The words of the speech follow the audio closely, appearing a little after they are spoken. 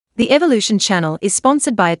The Evolution channel is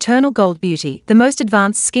sponsored by Eternal Gold Beauty, the most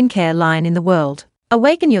advanced skincare line in the world.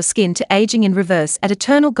 Awaken your skin to aging in reverse at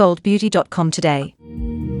eternalgoldbeauty.com today.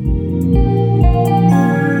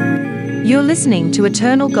 You're listening to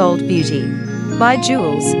Eternal Gold Beauty by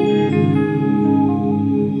Jules.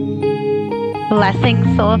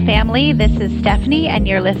 Blessings, soul family. This is Stephanie, and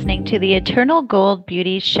you're listening to the Eternal Gold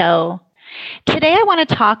Beauty Show. Today, I want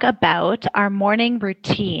to talk about our morning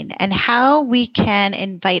routine and how we can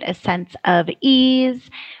invite a sense of ease,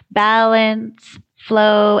 balance,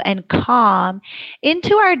 flow, and calm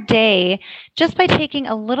into our day just by taking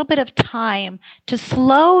a little bit of time to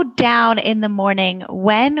slow down in the morning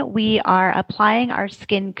when we are applying our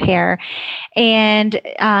skincare and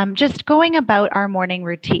just going about our morning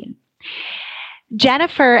routine.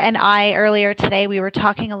 Jennifer and I earlier today, we were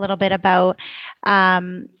talking a little bit about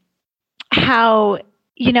how,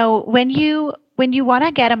 when you want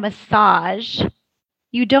to get a massage,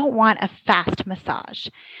 you don't want a fast massage.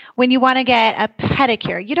 When you want to get a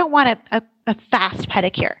pedicure, you don't want a fast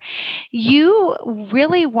pedicure. You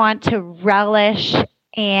really want to relish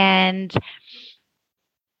and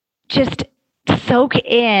just soak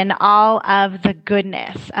in all of the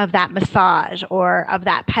goodness of that massage or of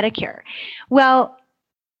that pedicure. Well,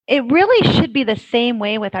 it really should be the same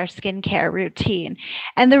way with our skincare routine.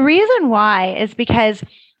 And the reason why is because,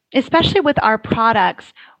 especially with our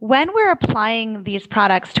products, when we're applying these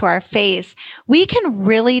products to our face, we can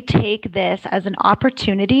really take this as an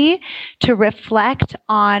opportunity to reflect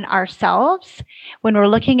on ourselves when we're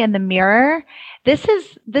looking in the mirror. This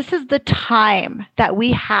is the time that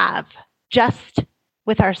we have just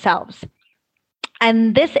with ourselves.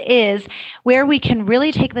 And this is where we can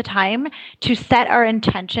really take the time to set our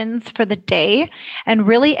intentions for the day and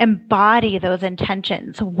really embody those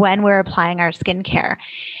intentions when we're applying our skincare.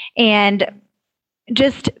 And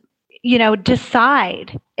just,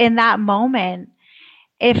 decide in that moment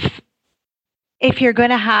if you're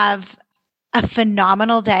going to have a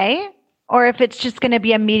phenomenal day or if it's just going to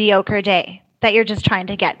be a mediocre day that you're just trying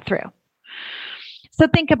to get through. So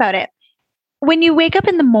think about it. When you wake up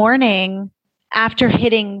in the morning, after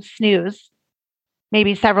hitting snooze,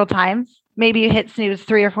 maybe several times, maybe you hit snooze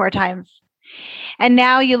 3 or 4 times. And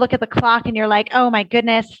now you look at the clock and you're like, oh my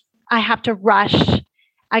goodness, I have to rush.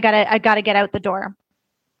 I gotta get out the door.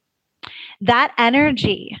 That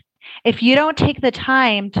energy, if you don't take the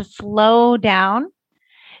time to slow down,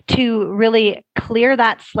 to really clear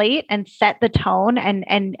that slate and set the tone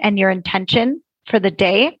and your intention for the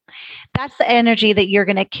day, that's the energy that you're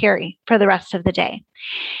going to carry for the rest of the day.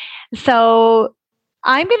 So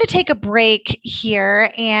I'm going to take a break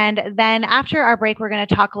here. And then after our break, we're going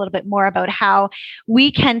to talk a little bit more about how we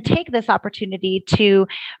can take this opportunity to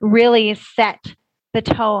really set the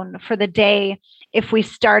tone for the day. If we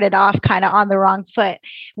started off kind of on the wrong foot,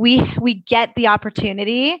 we get the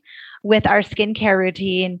opportunity with our skincare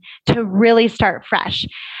routine to really start fresh.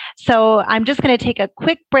 So I'm just going to take a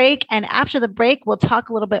quick break. And after the break, we'll talk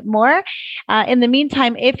a little bit more. In the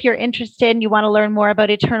meantime, if you're interested and you want to learn more about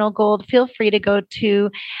Eternal Gold, feel free to go to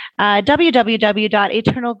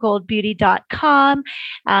www.eternalgoldbeauty.com.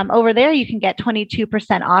 Over there, you can get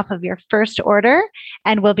 22% off of your first order.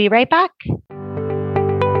 And we'll be right back.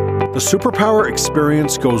 The Superpower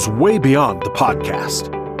experience goes way beyond the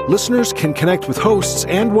podcast. Listeners can connect with hosts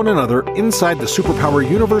and one another inside the Superpower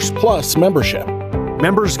Universe Plus membership.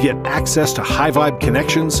 Members get access to high-vibe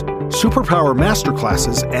connections, Superpower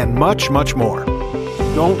masterclasses, and much, much more.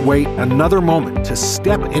 Don't wait another moment to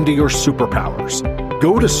step into your superpowers.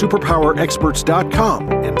 Go to superpowerexperts.com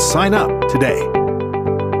and sign up today.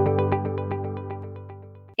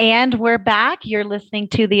 And we're back. You're listening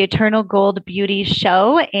to the Eternal Gold Beauty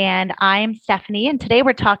Show, and I'm Stephanie. And today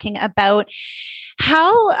we're talking about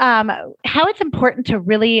how it's important to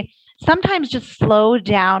really sometimes just slow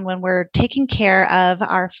down when we're taking care of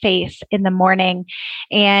our face in the morning,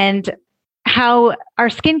 and how our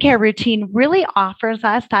skincare routine really offers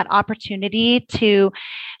us that opportunity to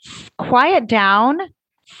quiet down,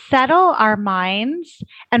 settle our minds,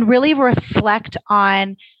 and really reflect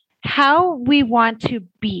on how we want to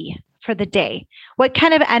be for the day. What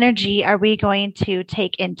kind of energy are we going to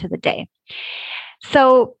take into the day?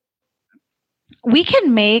 So we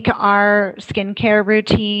can make our skincare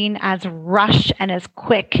routine as rushed and as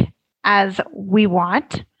quick as we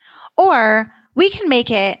want, or we can make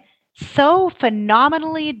it so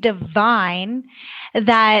phenomenally divine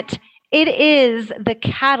that it is the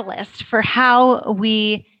catalyst for how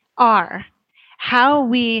we are, how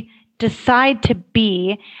we decide to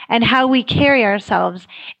be, and how we carry ourselves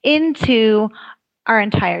into our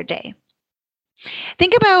entire day.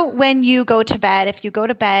 Think about when you go to bed. If you go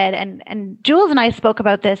to bed, and Jules and I spoke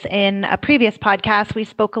about this in a previous podcast, we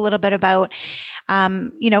spoke a little bit about,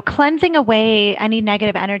 cleansing away any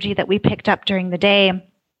negative energy that we picked up during the day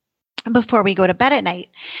before we go to bed at night.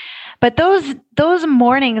 But those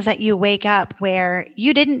mornings that you wake up where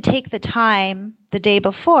you didn't take the time the day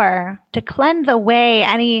before to cleanse away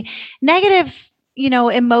any negative,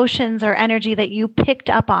 emotions or energy that you picked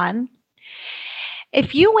up on.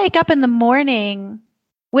 If you wake up in the morning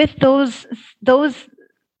with that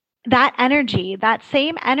energy, that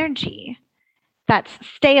same energy that's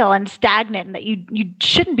stale and stagnant, that you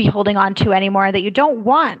shouldn't be holding on to anymore, that you don't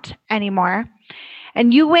want anymore,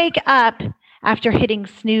 and you wake up after hitting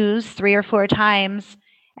snooze 3 or 4 times,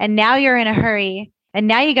 and now you're in a hurry, and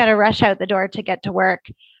now you got to rush out the door to get to work,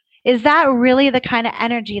 is that really the kind of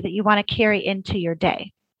energy that you want to carry into your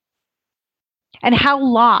day? And how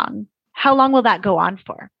long will that go on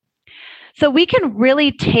for? So we can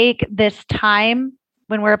really take this time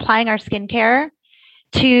when we're applying our skincare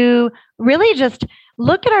to really just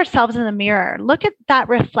look at ourselves in the mirror, look at that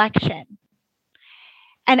reflection,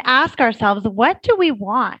 and ask ourselves, what do we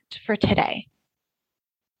want for today?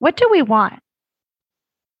 What do we want?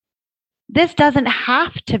 This doesn't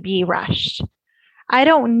have to be rushed. I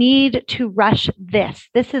don't need to rush this.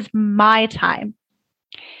 This is my time.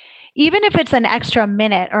 Even if it's an extra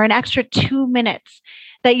minute or an extra 2 minutes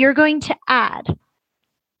that you're going to add,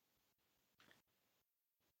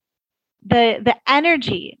 the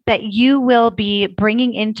energy that you will be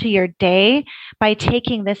bringing into your day by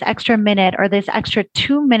taking this extra minute or this extra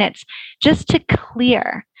 2 minutes just to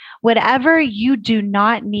clear whatever you do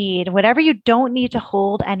not need, whatever you don't need to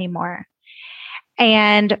hold anymore,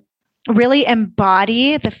 and really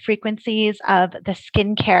embody the frequencies of the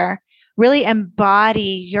skincare. Really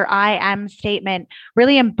embody your I am statement.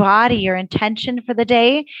 Really embody your intention for the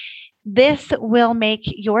day. This will make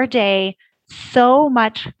your day so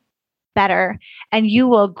much better, and you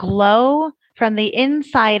will glow from the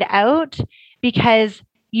inside out because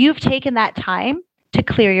you've taken that time to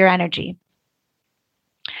clear your energy.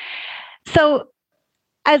 So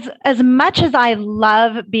as much as I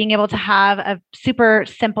love being able to have a super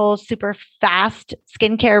simple, super fast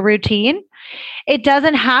skincare routine, it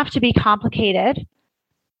doesn't have to be complicated.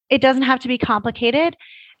 It doesn't have to be complicated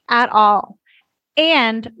at all.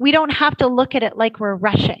 And we don't have to look at it like we're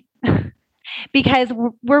rushing because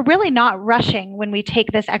we're really not rushing when we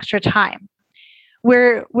take this extra time.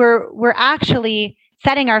 We're actually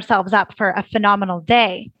setting ourselves up for a phenomenal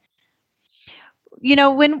day.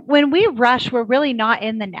 When we rush, we're really not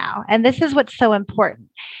in the now. And this is what's so important.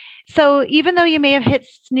 So even though you may have hit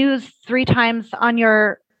snooze 3 times on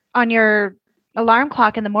your alarm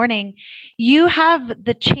clock in the morning, you have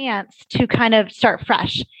the chance to kind of start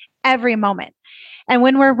fresh every moment. And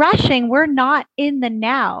when we're rushing, we're not in the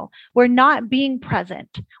now. We're not being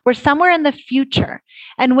present. We're somewhere in the future.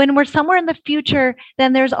 And when we're somewhere in the future,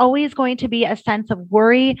 then there's always going to be a sense of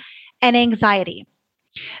worry and anxiety.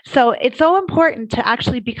 So it's so important to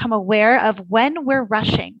actually become aware of when we're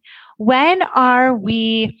rushing. When are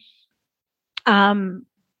we, as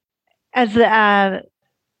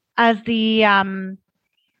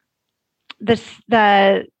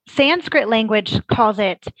the Sanskrit language calls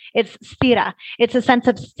it, it's sthira. It's a sense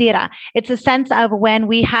of sthira. It's a sense of when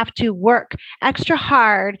we have to work extra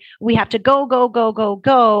hard. We have to go,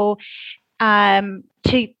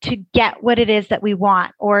 to get what it is that we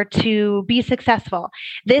want or to be successful.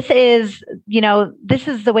 This is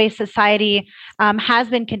the way society has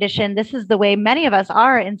been conditioned. This is the way many of us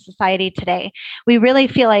are in society today. We really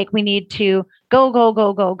feel like we need to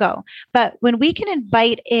go. But when we can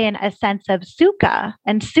invite in a sense of sukha,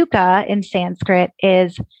 and sukha in Sanskrit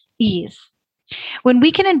is ease. When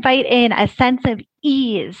we can invite in a sense of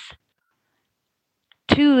ease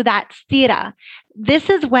to that sthira, this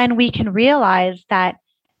is when we can realize that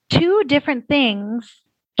 2 different things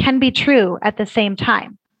can be true at the same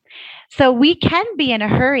time. So we can be in a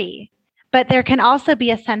hurry, but there can also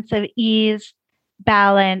be a sense of ease,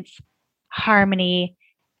 balance, harmony,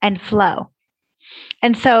 and flow.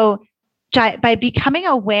 And so by becoming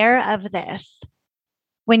aware of this,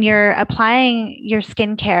 when you're applying your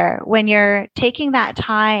skincare, when you're taking that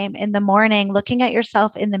time in the morning, looking at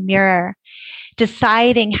yourself in the mirror,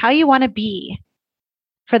 deciding how you want to be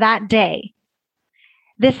for that day,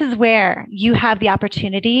 this is where you have the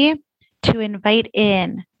opportunity to invite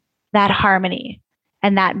in that harmony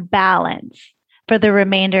and that balance for the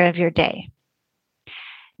remainder of your day.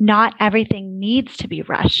 Not everything needs to be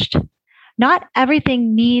rushed. Not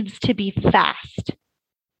everything needs to be fast.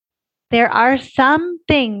 There are some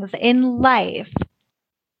things in life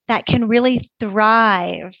that can really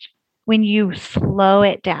thrive when you slow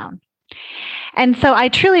it down. And so I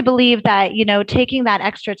truly believe that, taking that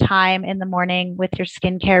extra time in the morning with your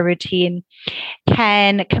skincare routine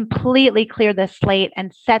can completely clear the slate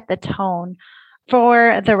and set the tone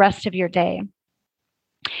for the rest of your day.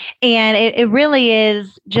 And it really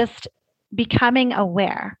is just becoming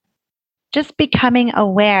aware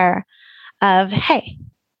of, hey,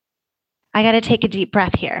 I got to take a deep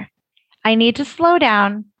breath here. I need to slow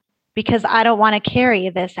down because I don't want to carry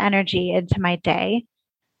this energy into my day.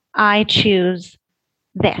 I choose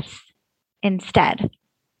this instead.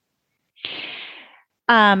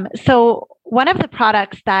 So one of the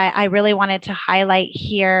products that I really wanted to highlight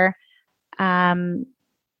here, as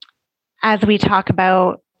we talk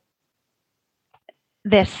about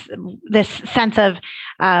this sense of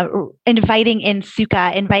inviting in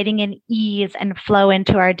sukha, inviting in ease and flow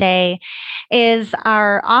into our day, is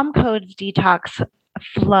our OMCODES Detox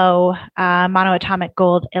Flow Monoatomic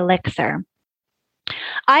Gold Elixir.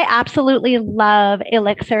 I absolutely love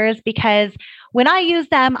elixirs because when I use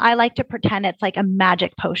them, I like to pretend it's like a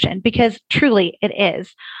magic potion, because truly it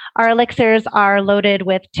is. Our elixirs are loaded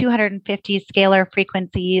with 250 scalar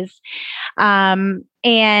frequencies. And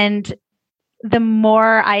the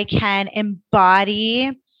more I can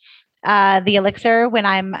embody the elixir when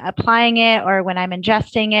I'm applying it or when I'm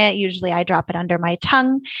ingesting it, usually I drop it under my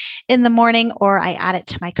tongue in the morning or I add it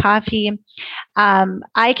to my coffee.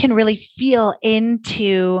 I can really feel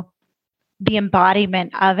into the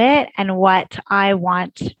embodiment of it and what I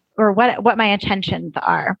want, or what my intentions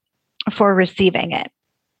are for receiving it.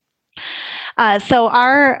 So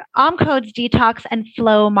our OMCODES Detox and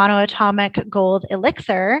Flow Monoatomic Gold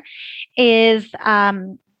Elixir is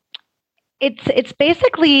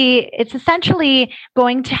it's essentially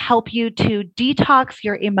going to help you to detox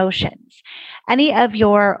your emotions, any of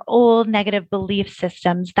your old negative belief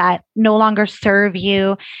systems that no longer serve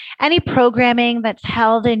you, any programming that's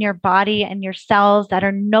held in your body and your cells that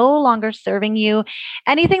are no longer serving you,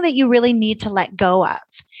 anything that you really need to let go of.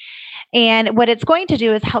 And what it's going to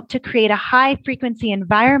do is help to create a high frequency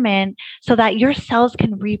environment so that your cells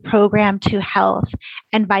can reprogram to health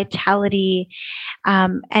and vitality,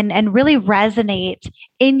 and really resonate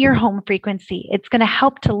in your home frequency. It's going to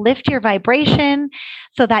help to lift your vibration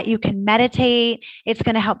so that you can meditate. It's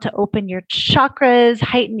going to help to open your chakras,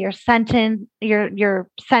 heighten your senses,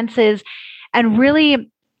 and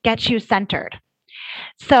really get you centered.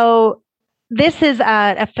 So this is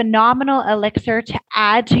a phenomenal elixir to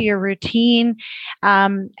add to your routine.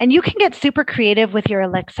 And you can get super creative with your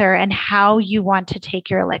elixir and how you want to take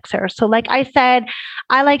your elixir. So like I said,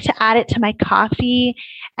 I like to add it to my coffee.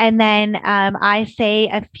 And then I say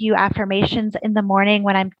a few affirmations in the morning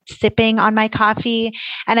when I'm sipping on my coffee.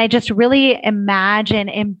 And I just really imagine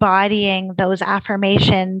embodying those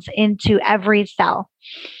affirmations into every cell.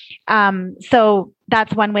 So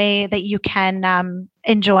that's one way that you can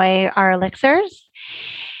enjoy our elixirs.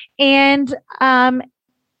 And I'm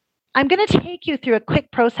going to take you through a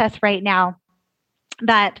quick process right now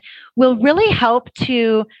that will really help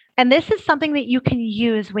to, and this is something that you can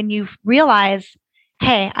use when you realize,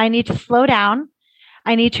 hey, I need to slow down.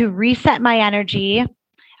 I need to reset my energy.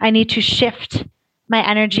 I need to shift my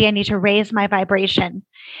energy. I need to raise my vibration.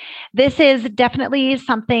 This is definitely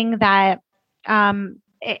something that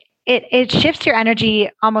it shifts your energy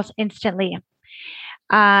almost instantly.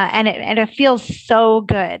 And it feels so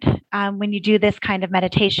good when you do this kind of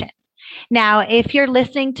meditation. Now, if you're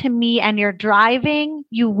listening to me and you're driving,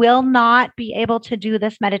 you will not be able to do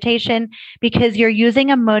this meditation because you're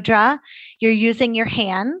using a mudra. You're using your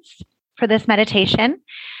hands for this meditation.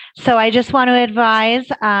 So I just want to advise,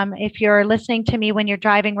 if you're listening to me when you're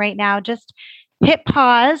driving right now, just hit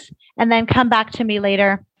pause and then come back to me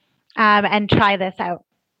later and try this out.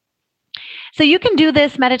 So you can do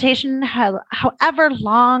this meditation however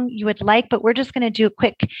long you would like, but we're just going to do a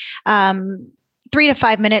quick 3 to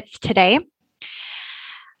 5 minutes today.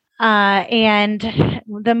 And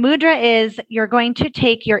the mudra is, you're going to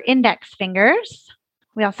take your index fingers.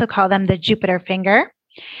 We also call them the Jupiter finger.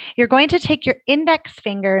 You're going to take your index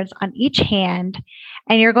fingers on each hand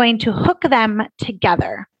and you're going to hook them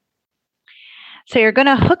together. So you're going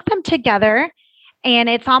to hook them together and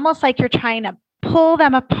it's almost like you're trying to pull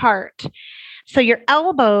them apart. So your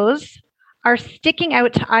elbows are sticking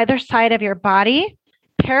out to either side of your body,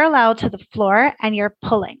 parallel to the floor, and you're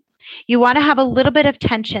pulling. You want to have a little bit of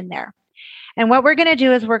tension there. And what we're going to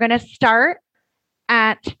do is we're going to start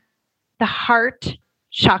at the heart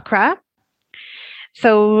chakra.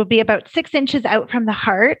 So we'll be about 6 inches out from the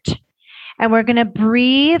heart. And we're going to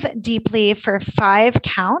breathe deeply for 5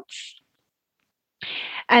 counts.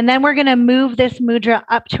 And then we're going to move this mudra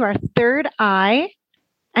up to our third eye.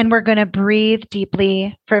 And we're going to breathe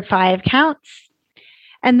deeply for 5 counts.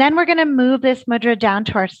 And then we're going to move this mudra down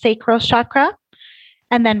to our sacral chakra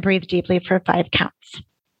and then breathe deeply for 5 counts.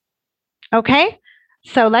 Okay,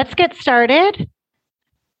 so let's get started.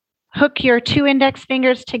 Hook your 2 index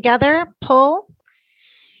fingers together, pull,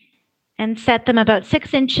 and set them about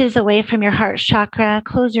 6 inches away from your heart chakra.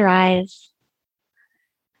 Close your eyes.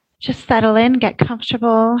 Just settle in, get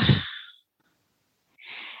comfortable,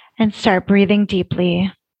 and start breathing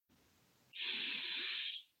deeply.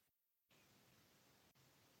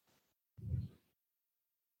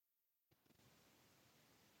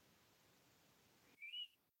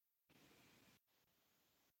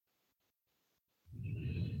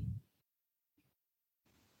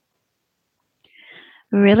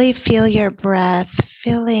 Really feel your breath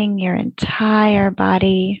filling your entire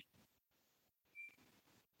body,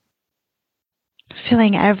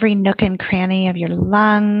 filling every nook and cranny of your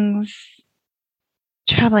lungs,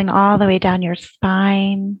 traveling all the way down your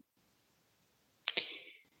spine.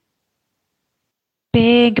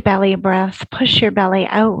 Big belly breaths. Push your belly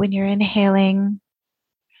out when you're inhaling.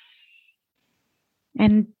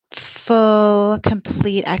 And full,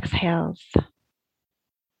 complete exhales.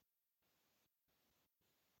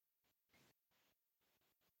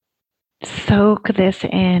 Soak this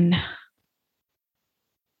in.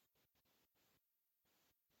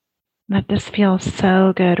 Let this feel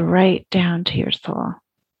so good right down to your soul.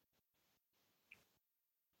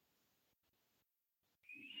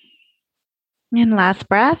 And last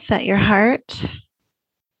breath at your heart.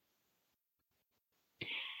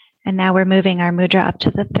 And now we're moving our mudra up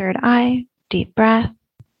to the third eye. Deep breath.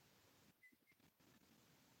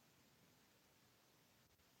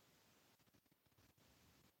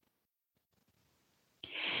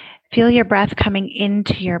 Feel your breath coming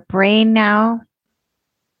into your brain now.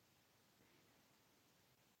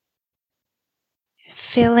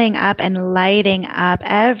 Filling up and lighting up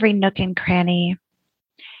every nook and cranny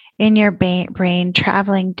in your brain,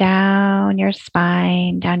 traveling down your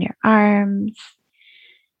spine, down your arms.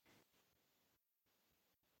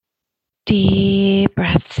 Deep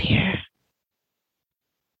breaths here.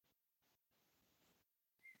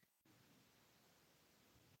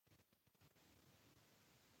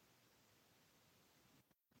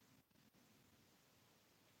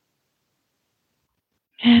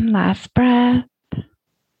 And last breath.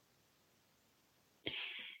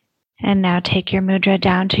 And now take your mudra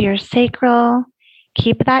down to your sacral.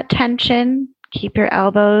 Keep that tension. Keep your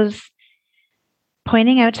elbows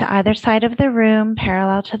pointing out to either side of the room,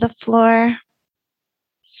 parallel to the floor.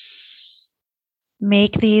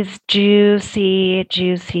 Make these juicy,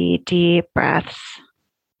 juicy, deep breaths.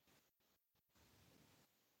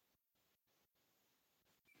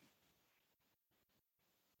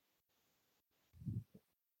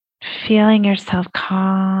 Feeling yourself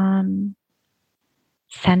calm,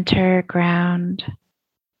 center, ground.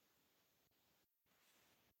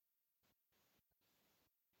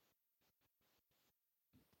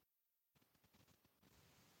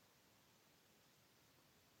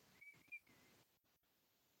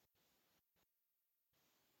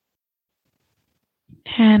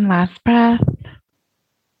 And last breath.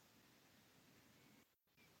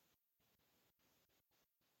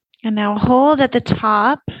 And now hold at the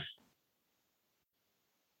top.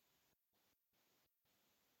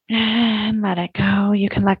 And let it go. You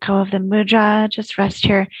can let go of the mudra. Just rest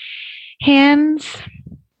your hands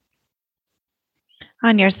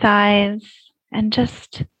on your thighs and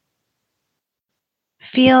just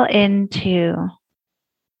feel into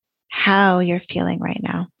how you're feeling right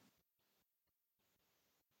now.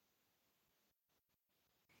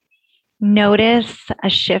 Notice a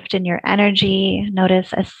shift in your energy.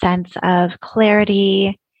 Notice a sense of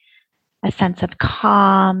clarity, a sense of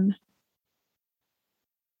calm.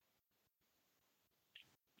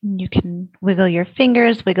 You can wiggle your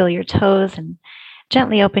fingers, wiggle your toes, and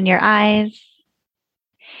gently open your eyes.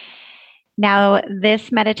 Now,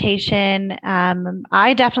 this meditation,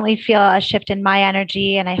 I definitely feel a shift in my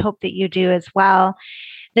energy, and I hope that you do as well.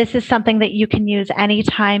 This is something that you can use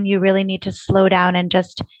anytime you really need to slow down and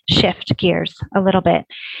just shift gears a little bit.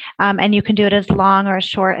 And you can do it as long or as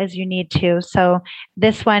short as you need to. So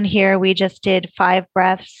this one here, we just did 5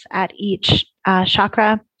 breaths at each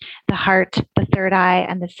chakra, the heart, the third eye,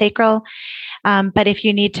 and the sacral. But if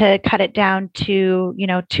you need to cut it down to,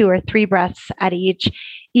 2 or 3 breaths at each,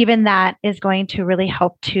 even that is going to really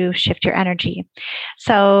help to shift your energy.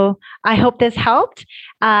 So I hope this helped.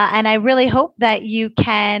 And I really hope that you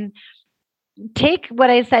can take what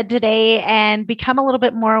I said today and become a little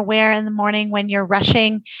bit more aware in the morning when you're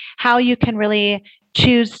rushing, how you can really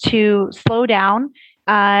choose to slow down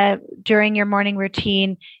during your morning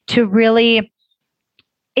routine to really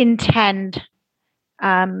intend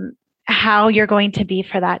how you're going to be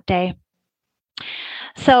for that day.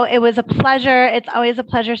 So it was a pleasure. It's always a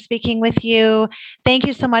pleasure speaking with you. Thank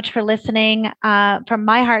you so much for listening. From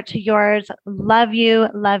my heart to yours, love you,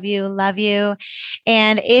 love you, love you.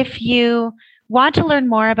 And if you want to learn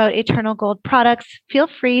more about Eternal Gold products, feel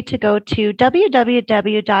free to go to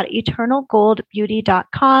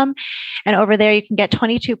www.eternalgoldbeauty.com. And over there, you can get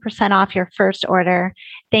 22% off your first order.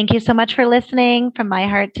 Thank you so much for listening. From my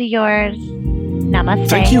heart to yours. Namaste.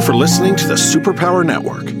 Thank you for listening to the Superpower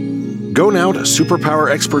Network. Go now to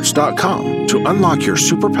superpowerexperts.com to unlock your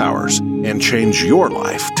superpowers and change your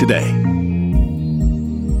life today.